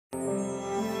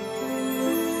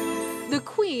the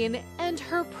Queen and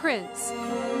her prince.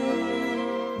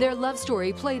 Their love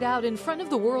story played out in front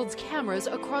of the world's cameras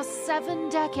across 7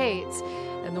 decades,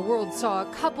 and the world saw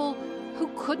a couple who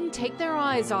couldn't take their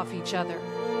eyes off each other.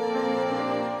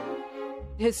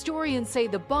 Historians say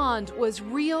the bond was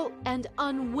real and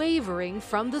unwavering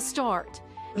from the start.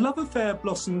 The love affair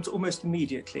blossomed almost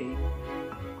immediately.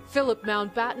 Philip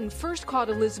Mountbatten first caught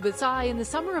Elizabeth's eye in the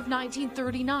summer of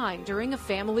 1939 during a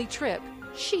family trip.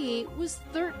 She was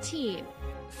 13.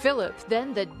 Philip,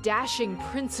 then the dashing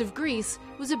Prince of Greece,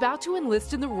 was about to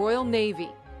enlist in the Royal Navy.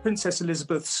 Princess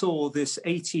Elizabeth saw this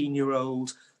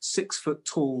 18-year-old, 6 foot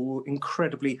tall,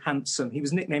 incredibly handsome. He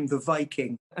was nicknamed the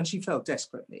Viking, and she fell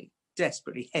desperately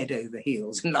head over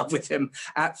heels in love with him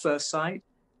at first sight.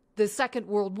 The Second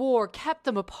World War kept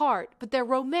them apart, but their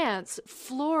romance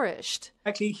flourished.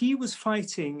 Actually, he was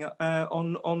fighting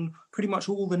on pretty much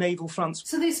all the naval fronts.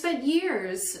 So they spent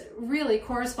years really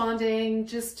corresponding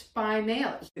just by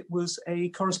mail. It was a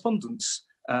correspondence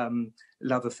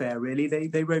love affair, really.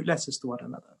 They wrote letters to one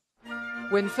another.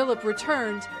 When Philip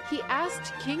returned, he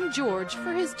asked King George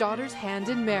for his daughter's hand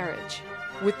in marriage.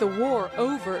 With the war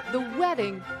over, the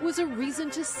wedding was a reason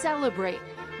to celebrate,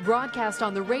 broadcast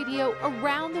on the radio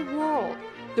around the world,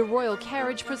 the royal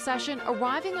carriage procession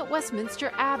arriving at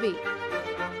Westminster Abbey,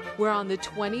 where on the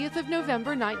 20th of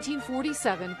November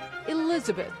 1947,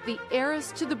 Elizabeth, the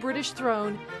heiress to the British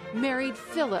throne, married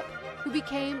Philip, who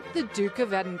became the Duke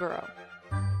of Edinburgh.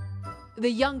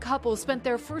 The young couple spent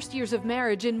their first years of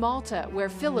marriage in Malta, where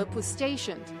Philip was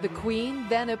stationed. The Queen,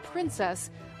 then a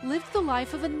princess, lived the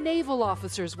life of a naval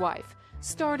officer's wife,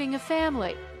 starting a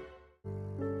family.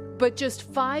 But just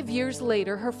 5 years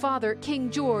later, her father, King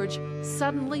George,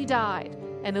 suddenly died,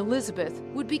 and Elizabeth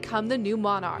would become the new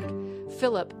monarch.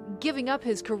 Philip, giving up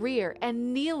his career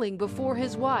and kneeling before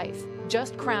his wife,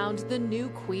 just crowned the new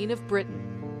Queen of Britain.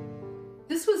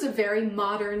 This was a very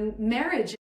modern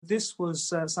marriage. This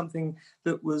was something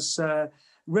that was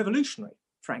revolutionary,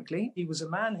 frankly. He was a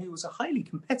man who was a highly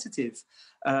competitive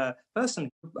person.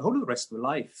 The whole of the rest of his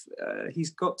life, he's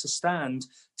got to stand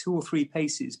 2 or 3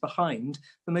 paces behind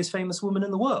the most famous woman in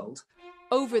the world.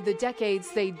 Over the decades,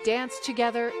 they danced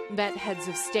together, met heads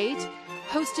of state,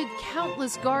 hosted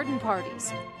countless garden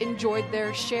parties, enjoyed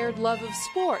their shared love of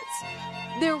sports.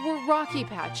 There were rocky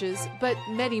patches, but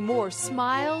many more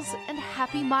smiles and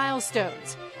happy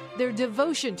milestones. Their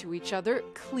devotion to each other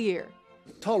clear.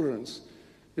 Tolerance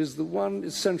is the one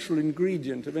essential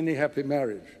ingredient of any happy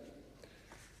marriage.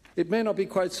 It may not be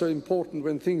quite so important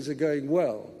when things are going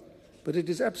well, but it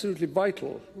is absolutely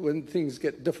vital when things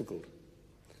get difficult.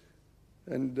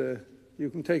 And you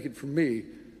can take it from me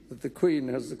that the Queen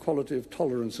has the quality of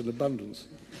tolerance and abundance.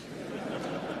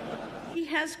 He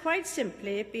has quite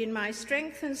simply been my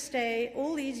strength and stay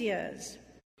all these years.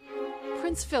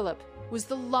 Prince Philip was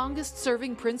the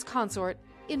longest-serving prince consort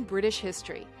in British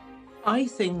history. I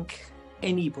think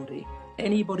anybody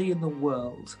in the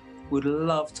world would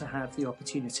love to have the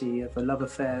opportunity of a love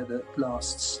affair that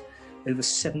lasts over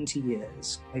 70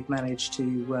 years. They've managed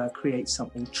to create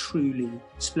something truly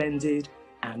splendid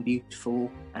and beautiful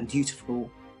and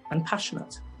dutiful and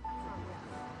passionate.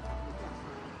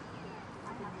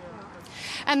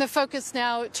 And the focus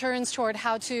now turns toward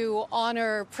how to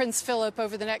honor Prince Philip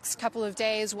over the next couple of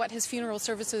days, what his funeral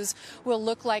services will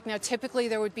look like. Now, typically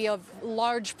there would be a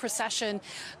large procession.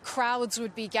 Crowds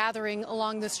would be gathering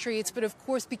along the streets. But of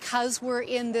course, because we're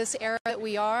in this era that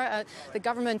we are, the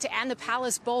government and the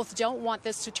palace both don't want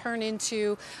this to turn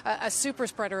into a super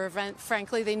spreader event.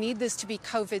 Frankly, they need this to be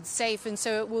COVID safe. And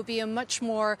so it will be a much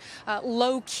more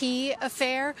low-key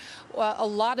affair. A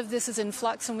lot of this is in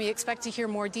flux, and we expect to hear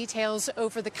more details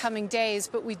over the coming days,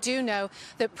 but we do know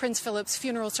that Prince Philip's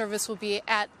funeral service will be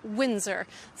at Windsor,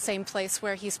 same place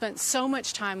where he spent so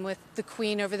much time with the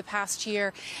Queen over the past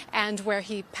year and where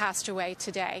he passed away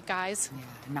today. Guys? Yeah,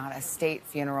 not a state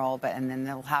funeral, and then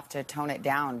they'll have to tone it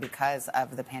down because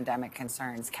of the pandemic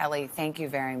concerns. Kelly, thank you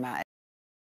very much.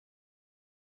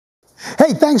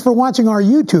 Hey, thanks for watching our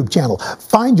YouTube channel.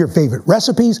 Find your favorite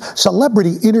recipes,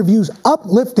 celebrity interviews,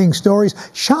 uplifting stories,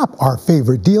 shop our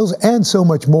favorite deals, and so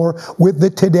much more with the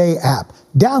Today app.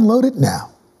 Download it now.